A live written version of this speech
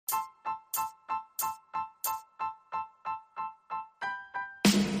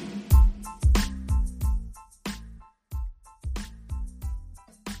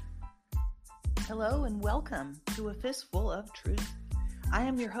Hello and welcome to A Fistful of Truth. I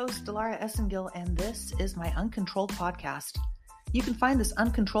am your host, Delara Essengill, and this is my Uncontrolled podcast. You can find this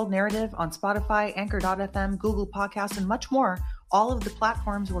uncontrolled narrative on Spotify, Anchor.fm, Google Podcasts, and much more. All of the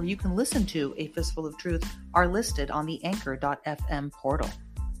platforms where you can listen to A Fistful of Truth are listed on the Anchor.fm portal.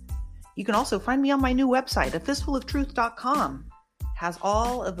 You can also find me on my new website, afistfuloftruth.com. It has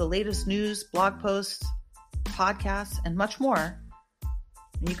all of the latest news, blog posts, podcasts, and much more.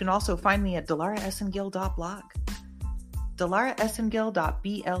 And you can also find me at delaraessengill.blog.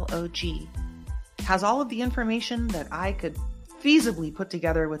 delaraessengill.blog has all of the information that I could feasibly put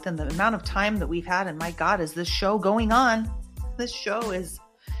together within the amount of time that we've had. And my God, is this show going on? This show is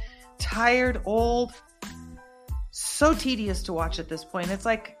tired, old, so tedious to watch at this point. It's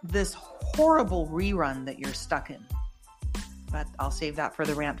like this horrible rerun that you're stuck in. But I'll save that for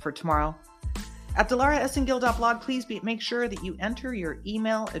the rant for tomorrow. At delaraessengill.blog, please make sure that you enter your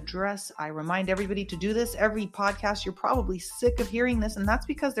email address. I remind everybody to do this every podcast. You're probably sick of hearing this, and that's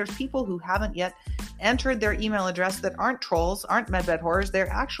because there's people who haven't yet entered their email address that aren't trolls, aren't medbed horrors. They're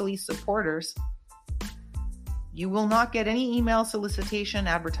actually supporters. You will not get any email solicitation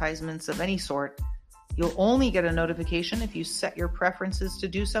advertisements of any sort. You'll only get a notification if you set your preferences to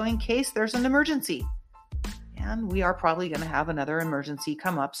do so in case there's an emergency. And we are probably going to have another emergency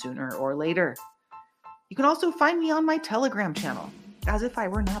come up sooner or later. You can also find me on my Telegram channel, as if I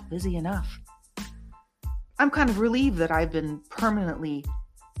were not busy enough. I'm kind of relieved that I've been permanently,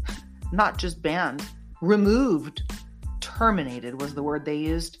 not just banned, removed, terminated was the word they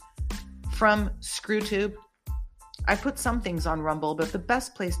used, from ScrewTube. I put some things on Rumble, but the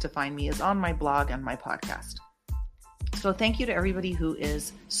best place to find me is on my blog and my podcast. So thank you to everybody who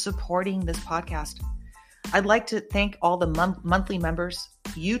is supporting this podcast. I'd like to thank all the monthly members.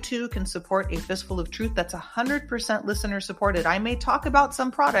 You too can support A Fistful of Truth. That's 100% listener supported. I may talk about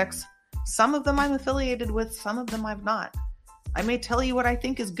some products. Some of them I'm affiliated with, some of them I'm not. I may tell you what I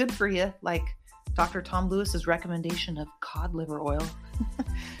think is good for you, like Dr. Tom Lewis's recommendation of cod liver oil.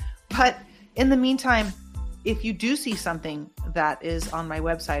 But in the meantime, if you do see something that is on my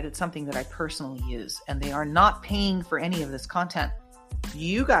website, it's something that I personally use, and they are not paying for any of this content.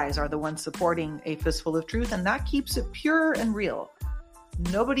 You guys are the ones supporting A Fistful of Truth, and that keeps it pure and real.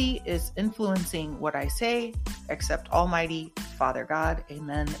 Nobody is influencing what I say except Almighty Father God.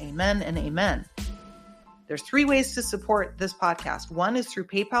 Amen, amen, and amen. There's 3 ways to support this podcast. 1 is through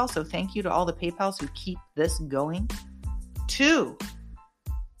PayPal, so thank you to all the PayPals who keep this going. 2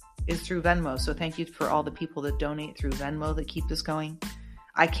 is through Venmo, so thank you for all the people that donate through Venmo that keep this going.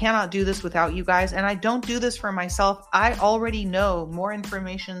 I cannot do this without you guys, and I don't do this for myself. I already know more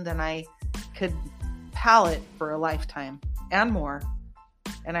information than I could palate for a lifetime and more.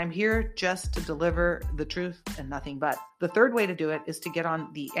 And I'm here just to deliver the truth and nothing but. The 3rd way to do it is to get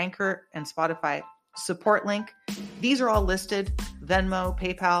on the Anchor and Spotify support link. These are all listed, Venmo,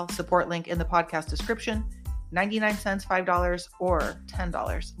 PayPal, support link in the podcast description. 99 cents, $5, or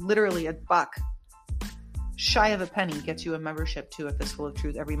 $10. Literally $1. Shy of a penny gets you a membership to A Fistful of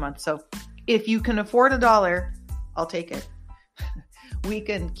Truth every month. So if you can afford $1, I'll take it. We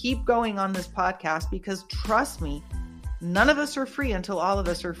can keep going on this podcast because trust me, none of us are free until all of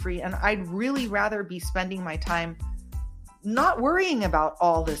us are free. And I'd really rather be spending my time not worrying about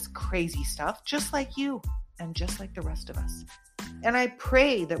all this crazy stuff, just like you and just like the rest of us. And I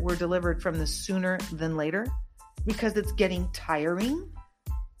pray that we're delivered from this sooner than later because it's getting tiring,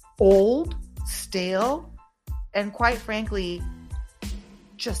 old, stale, and quite frankly,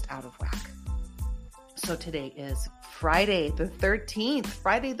 just out of whack. So today is Friday the 13th.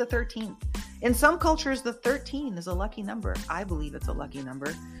 Friday the 13th. In some cultures, the 13 is a lucky number. I believe it's a lucky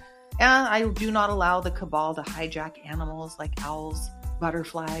number. And I do not allow the cabal to hijack animals like owls,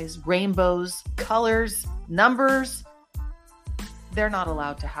 butterflies, rainbows, colors, numbers. They're not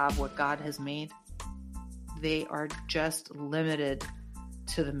allowed to have what God has made. They are just limited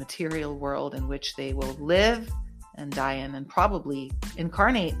to the material world in which they will live and die in, and probably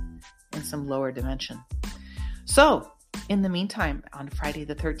incarnate in some lower dimension. So, in the meantime, on Friday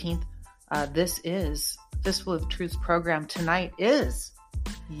the 13th, this is Fistful of Truth's program tonight is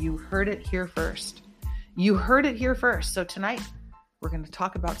You Heard It Here First. You heard it here first. So tonight, we're going to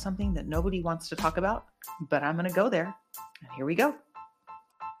talk about something that nobody wants to talk about, but I'm going to go there. And here we go.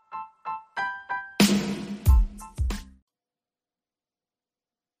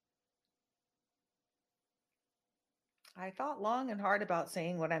 I thought long and hard about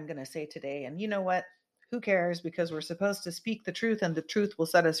saying what I'm going to say today. And you know what? Who cares? Because we're supposed to speak the truth and the truth will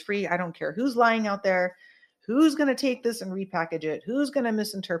set us free. I don't care who's lying out there, who's going to take this and repackage it, who's going to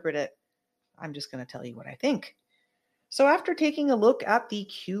misinterpret it. I'm just going to tell you what I think. So after taking a look at the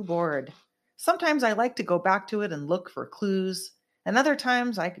Q board, Sometimes I like to go back to it and look for clues, and other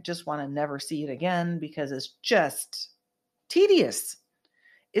times I could just want to never see it again because it's just tedious.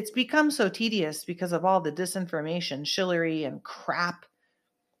 It's become so tedious because of all the disinformation, shillery, and crap.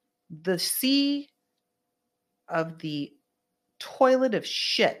 The sea of the toilet of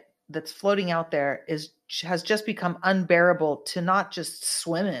shit that's floating out there has just become unbearable to not just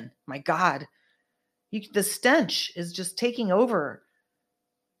swim in. My God, the stench is just taking over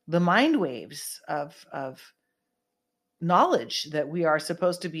the mind waves of knowledge that we are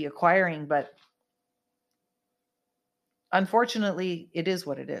supposed to be acquiring, but unfortunately, it is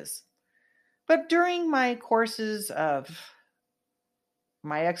what it is. But during my courses of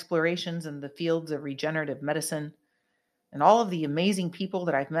my explorations in the fields of regenerative medicine and all of the amazing people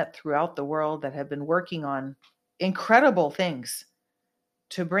that I've met throughout the world that have been working on incredible things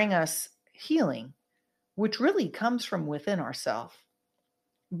to bring us healing, which really comes from within ourselves.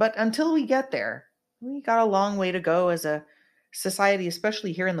 But until we get there, we got a long way to go as a society,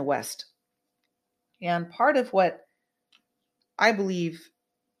 especially here in the West. And part of what I believe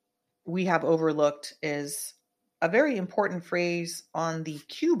we have overlooked is a very important phrase on the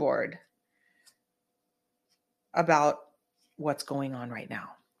cue board about what's going on right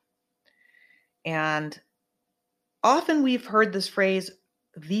now. And often we've heard this phrase,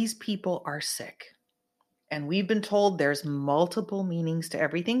 these people are sick. And we've been told there's multiple meanings to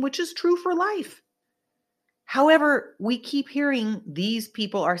everything, which is true for life. However, we keep hearing these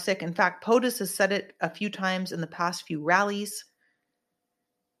people are sick. In fact, POTUS has said it a few times in the past few rallies.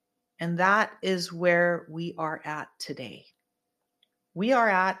 And that is where we are at today. We are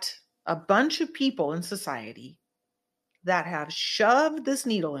at a bunch of people in society that have shoved this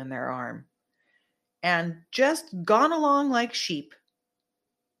needle in their arm and just gone along like sheep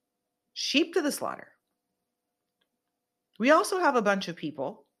to the slaughter. We also have a bunch of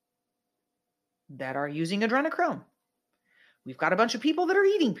people that are using adrenochrome. We've got a bunch of people that are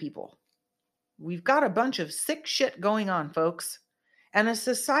eating people. We've got a bunch of sick shit going on, folks, and a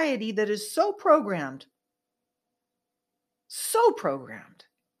society that is so programmed,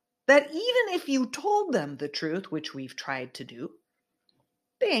 that even if you told them the truth, which we've tried to do,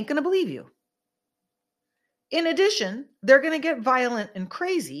 they ain't going to believe you. In addition, they're going to get violent and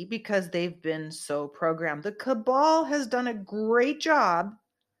crazy because they've been so programmed. The cabal has done a great job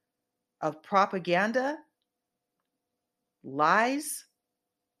of propaganda, lies,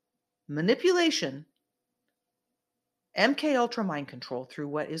 manipulation, MK Ultra mind control through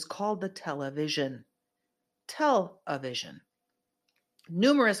what is called the television. Television.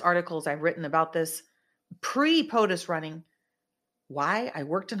 Numerous articles I've written about this pre-POTUS running. Why? I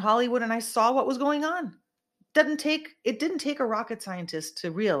worked in Hollywood and I saw what was going on. It didn't take a rocket scientist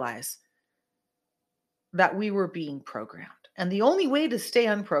to realize that we were being programmed. And the only way to stay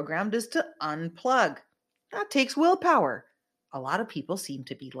unprogrammed is to unplug. That takes willpower. A lot of people seem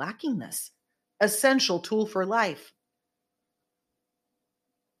to be lacking this essential tool for life.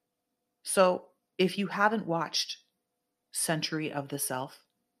 So if you haven't watched Century of the Self,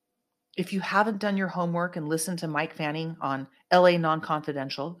 if you haven't done your homework and listened to Mike Fanning on LA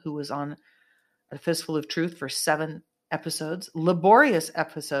Non-Confidential, who was on A Fistful of Truth for 7 episodes, laborious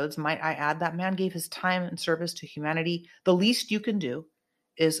episodes, might I add. That man gave his time and service to humanity. The least you can do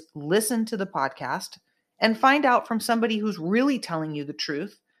is listen to the podcast and find out from somebody who's really telling you the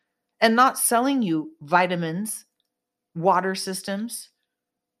truth and not selling you vitamins, water systems,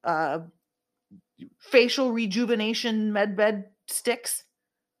 facial rejuvenation medbed sticks.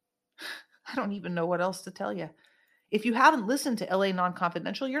 I don't even know what else to tell you. If you haven't listened to LA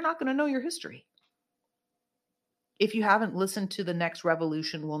Non-Confidential, you're not going to know your history. If you haven't listened to The Next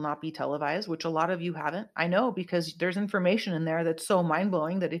Revolution Will Not Be Televised, which a lot of you haven't, I know, because there's information in there that's so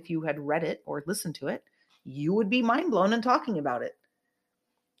mind-blowing that if you had read it or listened to it, you would be mind-blown and talking about it.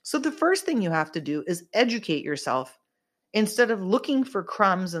 So the first thing you have to do is educate yourself instead of looking for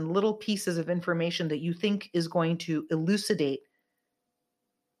crumbs and little pieces of information that you think is going to elucidate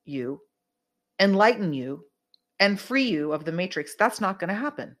you, enlighten you, and free you of the matrix. That's not going to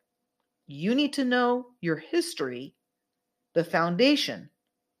happen. You need to know your history, the foundation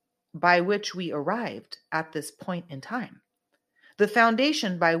by which we arrived at this point in time, the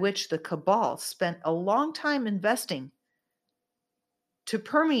foundation by which the cabal spent a long time investing to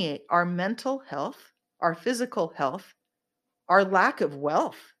permeate our mental health, our physical health, our lack of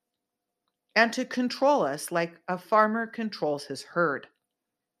wealth, and to control us like a farmer controls his herd.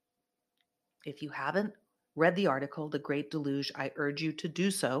 If you haven't read the article, The Great Deluge, I urge you to do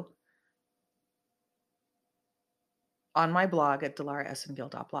so on my blog at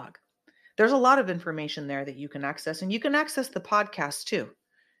DelaraEssengill.blog. There's a lot of information there that you can access, and you can access the podcast too.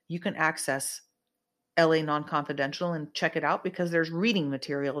 you can access LA Non-Confidential and check it out, because there's reading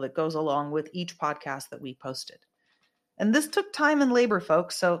material that goes along with each podcast that we posted. And this took time and labor,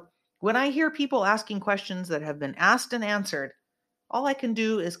 folks. So when I hear people asking questions that have been asked and answered, all I can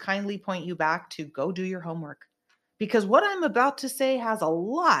do is kindly point you back to go do your homework. Because what I'm about to say has a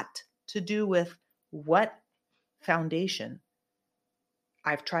lot to do with what foundation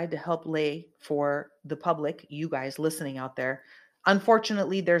I've tried to help lay for the public, you guys listening out there.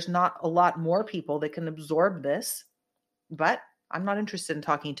 Unfortunately, there's not a lot more people that can absorb this, but I'm not interested in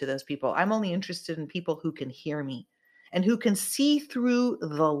talking to those people. I'm only interested in people who can hear me and who can see through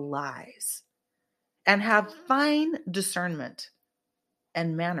the lies and have fine discernment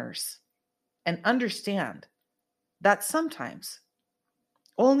and manners and understand that sometimes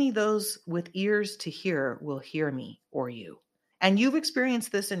only those with ears to hear will hear me or you. And you've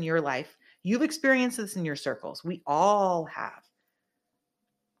experienced this in your life. You've experienced this in your circles. We all have.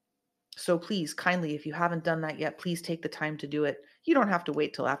 So please, kindly, if you haven't done that yet, please take the time to do it. You don't have to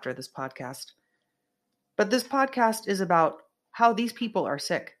wait till after this podcast. But this podcast is about how these people are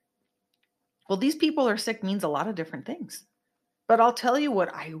sick. Well, these people are sick means a lot of different things. But I'll tell you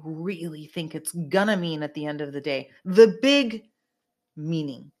what I really think it's gonna mean at the end of the day. The big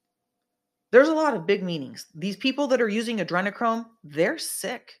meaning. There's a lot of big meanings. These people that are using adrenochrome, they're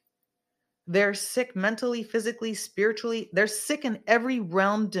sick. They're sick mentally, physically, spiritually. They're sick in every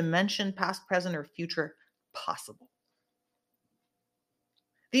realm, dimension, past, present, or future possible.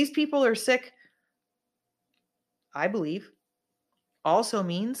 These people are sick, I believe, also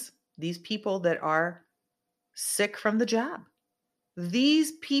means these people that are sick from the jab.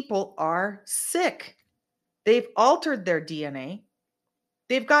 These people are sick. They've altered their DNA.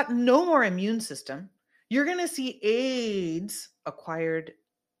 They've got no more immune system. You're going to see AIDS, acquired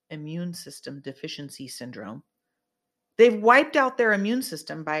immune system deficiency syndrome. They've wiped out their immune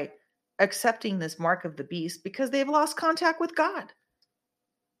system by accepting this mark of the beast because they've lost contact with God.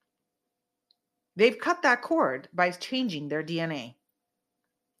 They've cut that cord by changing their DNA.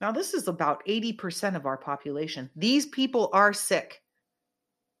 Now, this is about 80% of our population. These people are sick.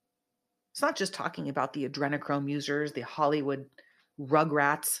 It's not just talking about the adrenochrome users, the Hollywood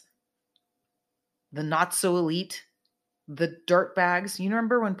rugrats, the not so elite, the dirtbags. You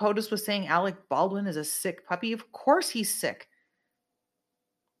remember when POTUS was saying Alec Baldwin is a sick puppy? Of course he's sick.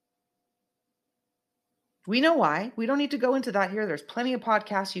 We know why. We don't need to go into that here. There's plenty of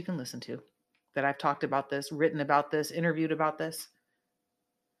podcasts you can listen to that I've talked about this, written about this, interviewed about this.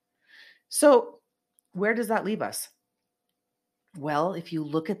 So where does that leave us? Well, if you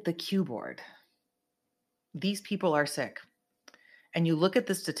look at the Q board, these people are sick. And you look at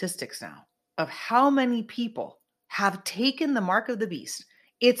the statistics now of how many people have taken the mark of the beast.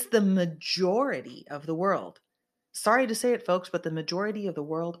 It's the majority of the world. Sorry to say it, folks, but the majority of the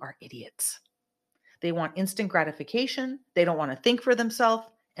world are idiots. They want instant gratification. They don't want to think for themselves.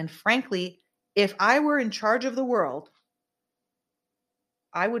 And frankly, if I were in charge of the world,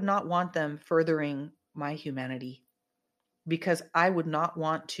 I would not want them furthering my humanity, because I would not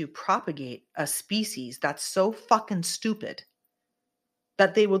want to propagate a species that's so fucking stupid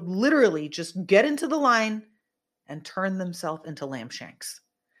that they would literally just get into the line and turn themselves into lamb shanks.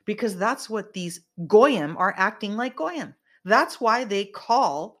 Because that's what these Goyim are acting like Goyim. That's why they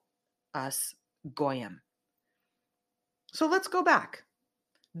call us Goyim. So let's go back.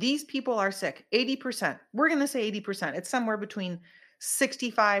 These people are sick. 80%. We're going to say 80%. It's somewhere between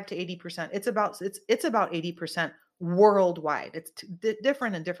 65 to 80%. It's about 80% worldwide. It's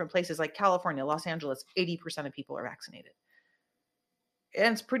different in different places, like California, Los Angeles. 80% of people are vaccinated.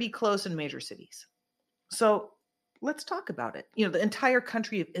 And it's pretty close in major cities. So let's talk about it. You know, the entire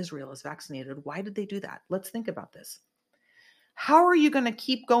country of Israel is vaccinated. Why did they do that? Let's think about this. How are you going to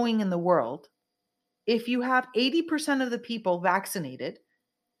keep going in the world if you have 80% of the people vaccinated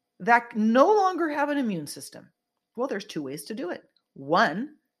that no longer have an immune system? Well, there's two ways to do it.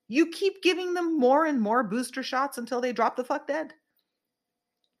 One, you keep giving them more and more booster shots until they drop the fuck dead.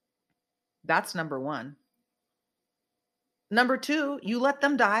 That's number one. Number two, you let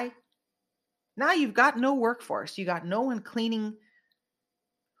them die. Now you've got no workforce. You got no one cleaning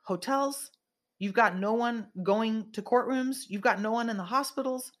hotels. You've got no one going to courtrooms. You've got no one in the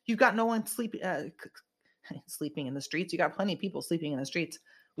hospitals. You've got no one sleeping in the streets. You got plenty of people sleeping in the streets.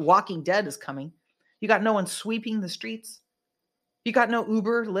 Walking Dead is coming. You got no one sweeping the streets. You got no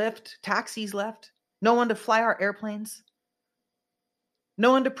Uber, Lyft, taxis left. No one to fly our airplanes. No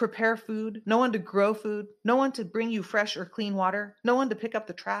one to prepare food. No one to grow food. No one to bring you fresh or clean water. No one to pick up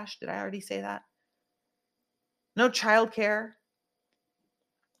the trash. Did I already say that? No childcare.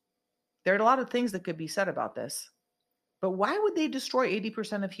 There are a lot of things that could be said about this. But why would they destroy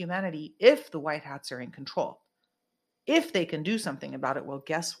 80% of humanity if the white hats are in control? If they can do something about it, well,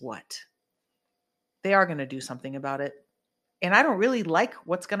 guess what? They are going to do something about it. And I don't really like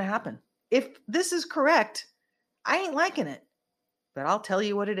what's going to happen. If this is correct, I ain't liking it. But I'll tell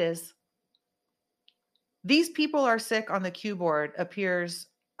you what it is. These people are sick on the Q board appears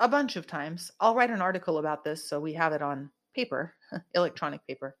a bunch of times. I'll write an article about this so we have it on paper, electronic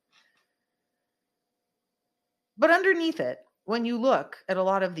paper. But underneath it, when you look at a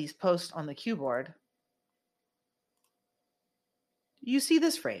lot of these posts on the Q board, you see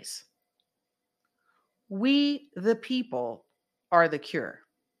this phrase: we, the people, are the cure.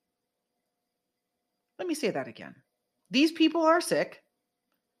 Let me say that again. These people are sick,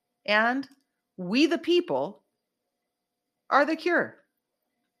 and we, the people, are the cure.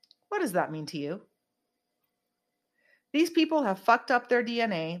 What does that mean to you? These people have fucked up their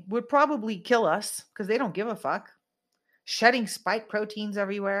DNA, would probably kill us because they don't give a fuck. Shedding spike proteins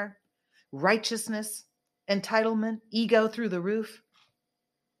everywhere, righteousness, entitlement, ego through the roof.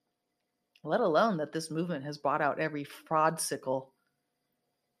 Let alone that this movement has bought out every fraudsicle,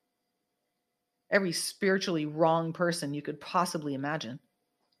 every spiritually wrong person you could possibly imagine.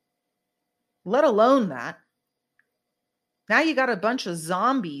 Let alone that. Now you got a bunch of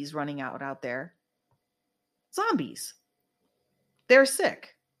zombies running out there. Zombies. They're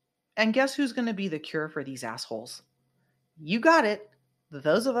sick. And guess who's going to be the cure for these assholes? You got it.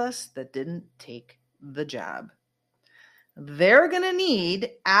 Those of us that didn't take the jab. They're going to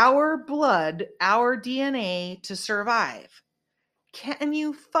need our blood, our DNA to survive. Can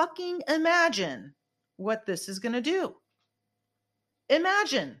you fucking imagine what this is going to do?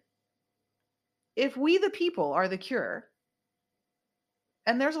 Imagine if we, the people, are the cure,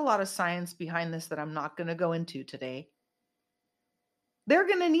 and there's a lot of science behind this that I'm not going to go into today. They're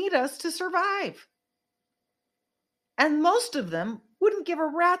going to need us to survive. And most of them wouldn't give a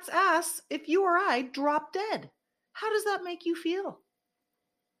rat's ass if you or I dropped dead. How does that make you feel?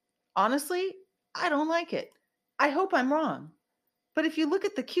 Honestly, I don't like it. I hope I'm wrong. But if you look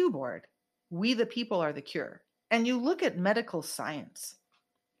at the Q board, we the people are the cure, and you look at medical science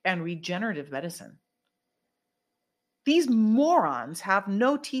and regenerative medicine, these morons have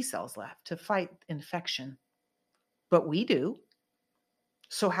no T cells left to fight infection, but we do.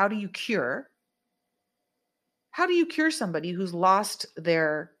 So how do you cure? How do you cure somebody who's lost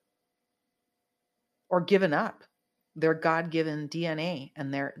their or given up their God-given DNA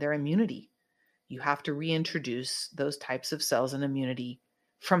and their immunity? You have to reintroduce those types of cells and immunity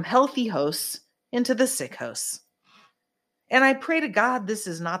from healthy hosts into the sick hosts. And I pray to God this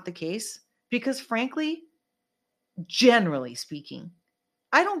is not the case because, frankly, generally speaking,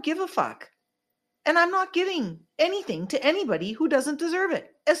 I don't give a fuck. And I'm not giving anything to anybody who doesn't deserve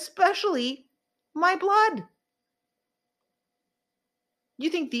it, especially my blood. You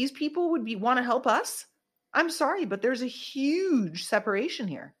think these people would want to help us? I'm sorry, but there's a huge separation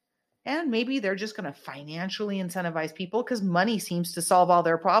here. And maybe they're just going to financially incentivize people because money seems to solve all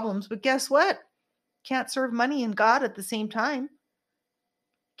their problems. But guess what? Can't serve money and God at the same time.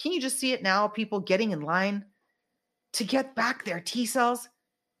 Can you just see it now? People getting in line to get back their T cells.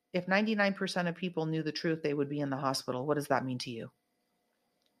 If 99% of people knew the truth, they would be in the hospital. What does that mean to you?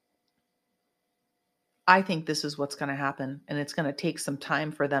 I think this is what's going to happen. And it's going to take some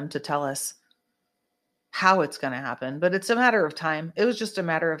time for them to tell us how it's going to happen, but it's a matter of time. It was just a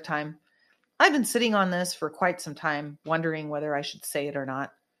matter of time. I've been sitting on this for quite some time, wondering whether I should say it or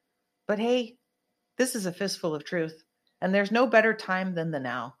not. But hey, this is a fistful of truth, and there's no better time than the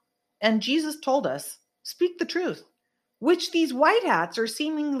now. And Jesus told us, speak the truth, which these white hats are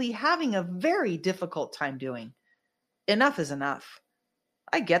seemingly having a very difficult time doing. Enough is enough.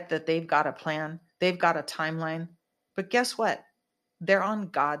 I get that they've got a plan, they've got a timeline, but guess what? They're on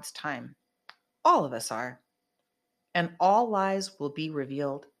God's time. All of us are. And all lies will be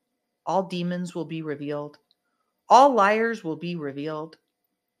revealed. All demons will be revealed. All liars will be revealed.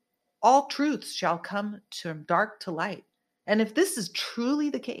 All truths shall come from dark to light. And if this is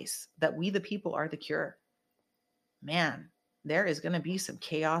truly the case, that we the people are the cure, man, there is going to be some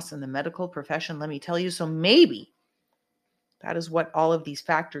chaos in the medical profession, let me tell you. So maybe that is what all of these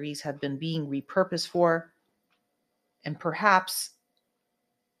factories have been being repurposed for. And perhaps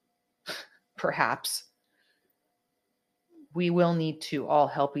we will need to all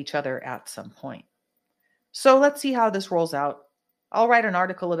help each other at some point. So let's see how this rolls out. I'll write an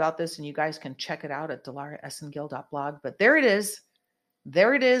article about this and you guys can check it out at DelaraEssengill.blog. But there it is.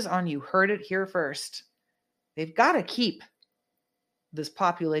 There it is on You Heard It Here First. They've got to keep this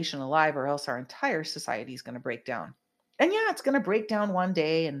population alive or else our entire society is going to break down. And yeah, it's going to break down one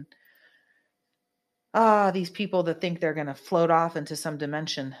day and These people that think they're going to float off into some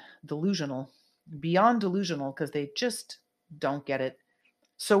dimension, delusional, beyond delusional, because they just don't get it.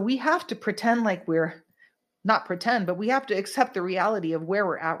 So we have to pretend like we're not pretend, but we have to accept the reality of where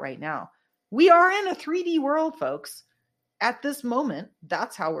we're at right now. We are in a 3D world, folks. At this moment,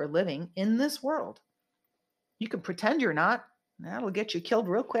 that's how we're living in this world. You can pretend you're not. That'll get you killed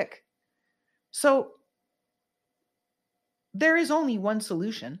real quick. So there is only one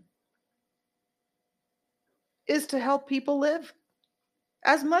solution, is to help people live.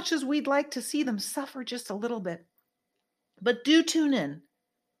 As much as we'd like to see them suffer just a little bit. But do tune in.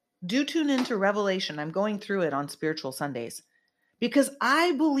 Do tune into Revelation. I'm going through it on Spiritual Sundays because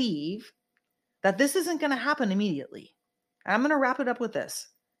I believe that this isn't going to happen immediately. I'm going to wrap it up with this.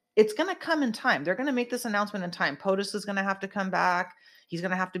 It's going to come in time. They're going to make this announcement in time. POTUS is going to have to come back. He's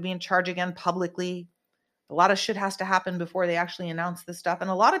going to have to be in charge again publicly. A lot of shit has to happen before they actually announce this stuff. And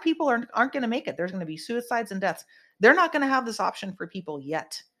a lot of people aren't going to make it. There's going to be suicides and deaths. They're not going to have this option for people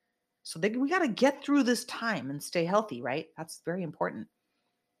yet. So we got to get through this time and stay healthy, right? That's very important.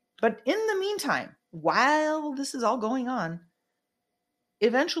 But in the meantime, while this is all going on,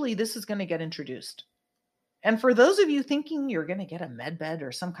 eventually this is going to get introduced. And for those of you thinking you're going to get a med bed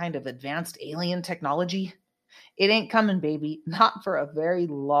or some kind of advanced alien technology, it ain't coming, baby. Not for a very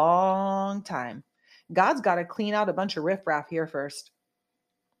long time. God's got to clean out a bunch of riffraff here first.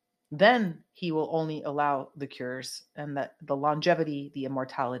 Then he will only allow the cures and the longevity, the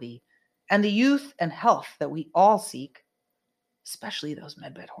immortality, and the youth and health that we all seek, especially those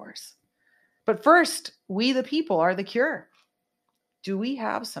medbed whores. But first, we the people are the cure. Do we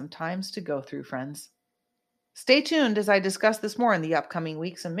have some times to go through, friends? Stay tuned as I discuss this more in the upcoming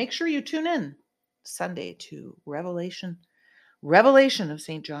weeks, and make sure you tune in Sunday to Revelation of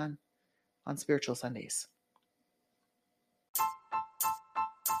St. John on Spiritual Sundays.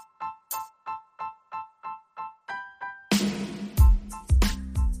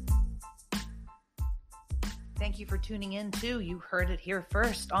 Thank you for tuning in too. You heard it here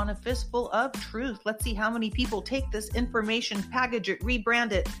first on A Fistful of Truth. Let's see how many people take this information, package it,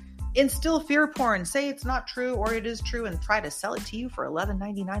 rebrand it, instill fear porn, say it's not true or it is true, and try to sell it to you for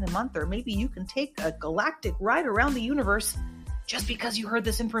 $11.99 a month. Or maybe you can take a galactic ride around the universe just because you heard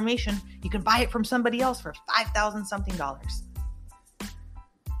this information. You can buy it from somebody else for $5,000 something.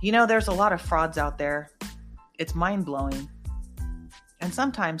 You know, there's a lot of frauds out there. It's mind-blowing. And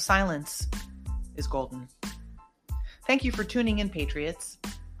sometimes silence is golden. Thank you for tuning in, Patriots.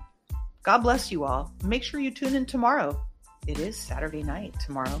 God bless you all. Make sure you tune in tomorrow. It is Saturday night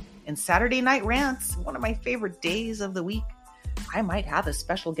tomorrow. And Saturday Night Rants, one of my favorite days of the week. I might have a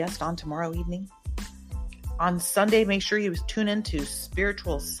special guest on tomorrow evening. On Sunday, make sure you tune in to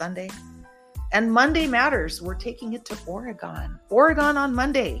Spiritual Sunday. And Monday Matters, we're taking it to Oregon. Oregon on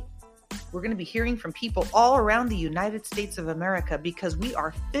Monday. We're going to be hearing from people all around the United States of America because we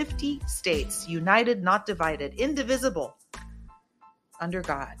are 50 states, united, not divided, indivisible, under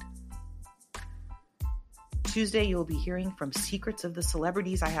God. Tuesday, you'll be hearing from Secrets of the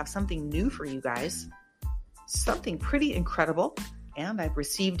Celebrities. I have something new for you guys, something pretty incredible, and I've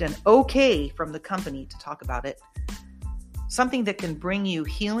received an okay from the company to talk about it. Something that can bring you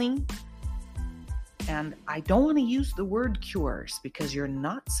healing. And I don't want to use the word cures because you're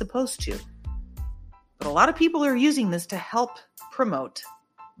not supposed to. But a lot of people are using this to help promote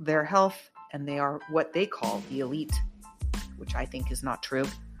their health, and they are what they call the elite, which I think is not true.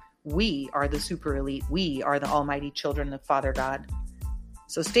 We are the super elite. We are the almighty children of Father God.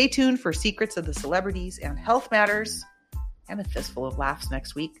 So stay tuned for Secrets of the Celebrities and Health Matters and A Fistful of Laughs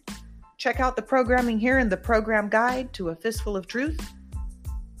next week. Check out the programming here in the program guide to A Fistful of Truth.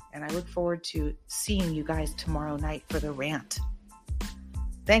 And I look forward to seeing you guys tomorrow night for the rant.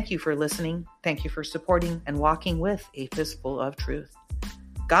 Thank you for listening. Thank you for supporting and walking with A Fistful of Truth.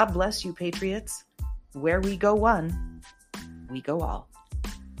 God bless you, Patriots. Where we go one, we go all.